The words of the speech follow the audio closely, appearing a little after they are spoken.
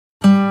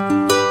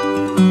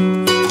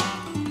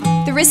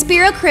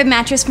Respiro Crib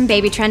Mattress from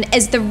Baby Trend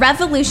is the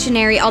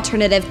revolutionary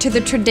alternative to the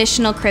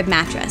traditional crib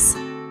mattress.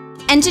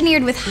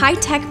 Engineered with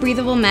high-tech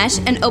breathable mesh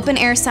and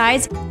open-air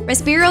sides,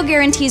 Respiro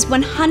guarantees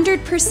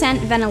 100%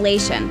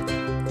 ventilation.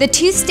 The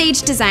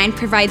two-stage design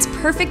provides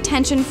perfect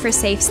tension for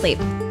safe sleep,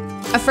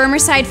 a firmer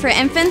side for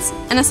infants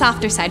and a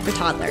softer side for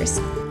toddlers.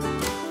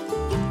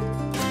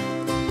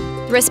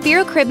 The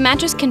Respiro Crib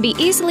Mattress can be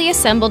easily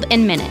assembled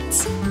in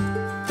minutes.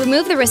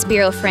 Remove the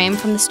Respiro frame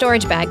from the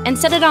storage bag and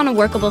set it on a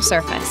workable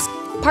surface.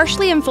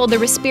 Partially unfold the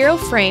Respiro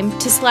frame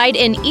to slide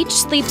in each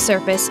sleep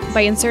surface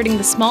by inserting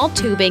the small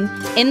tubing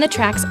in the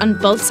tracks on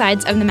both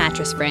sides of the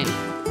mattress frame.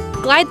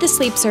 Glide the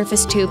sleep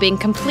surface tubing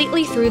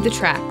completely through the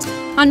tracks.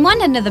 On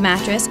one end of the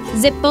mattress,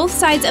 zip both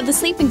sides of the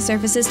sleeping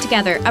surfaces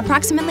together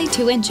approximately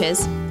 2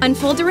 inches.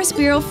 Unfold the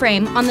Respiro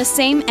frame on the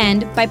same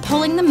end by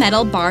pulling the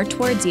metal bar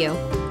towards you.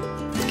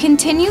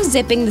 Continue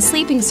zipping the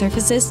sleeping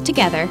surfaces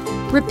together.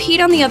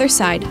 Repeat on the other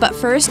side, but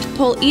first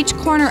pull each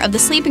corner of the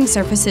sleeping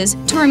surfaces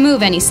to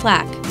remove any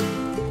slack.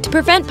 To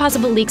prevent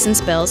possible leaks and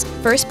spills,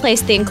 first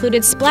place the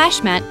included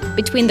splash mat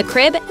between the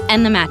crib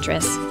and the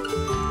mattress.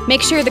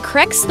 Make sure the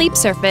correct sleep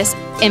surface,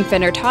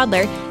 infant or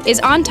toddler,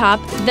 is on top,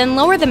 then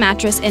lower the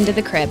mattress into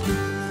the crib.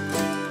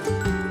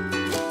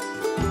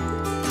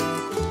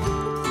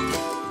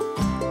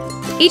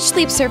 Each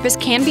sleep surface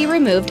can be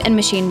removed and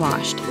machine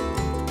washed.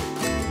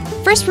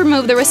 First,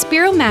 remove the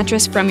Respiro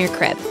mattress from your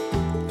crib.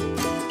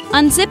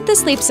 Unzip the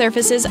sleep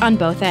surfaces on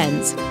both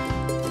ends.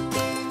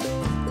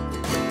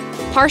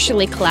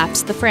 Partially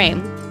collapse the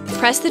frame.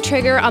 Press the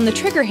trigger on the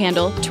trigger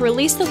handle to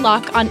release the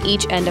lock on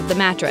each end of the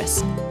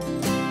mattress.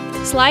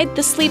 Slide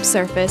the sleep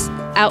surface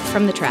out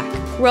from the track.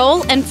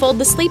 Roll and fold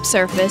the sleep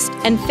surface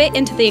and fit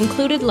into the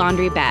included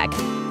laundry bag.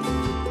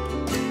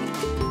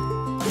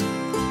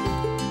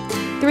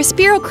 The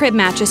Respiro Crib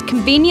Mattress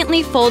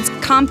conveniently folds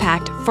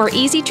compact for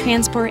easy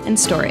transport and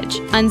storage.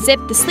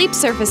 Unzip the sleep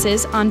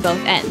surfaces on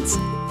both ends.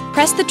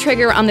 Press the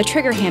trigger on the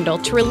trigger handle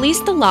to release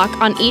the lock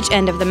on each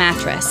end of the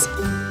mattress.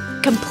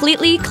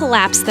 Completely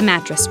collapse the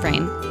mattress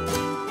frame.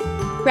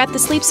 Wrap the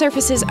sleep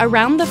surfaces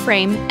around the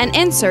frame and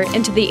insert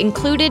into the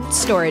included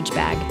storage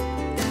bag.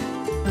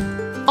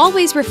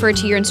 Always refer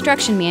to your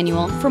instruction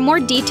manual for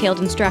more detailed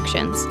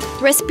instructions.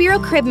 The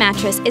Respiro Crib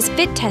Mattress is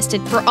fit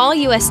tested for all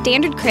U.S.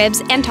 standard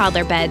cribs and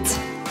toddler beds.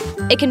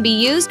 It can be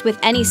used with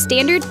any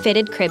standard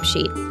fitted crib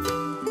sheet.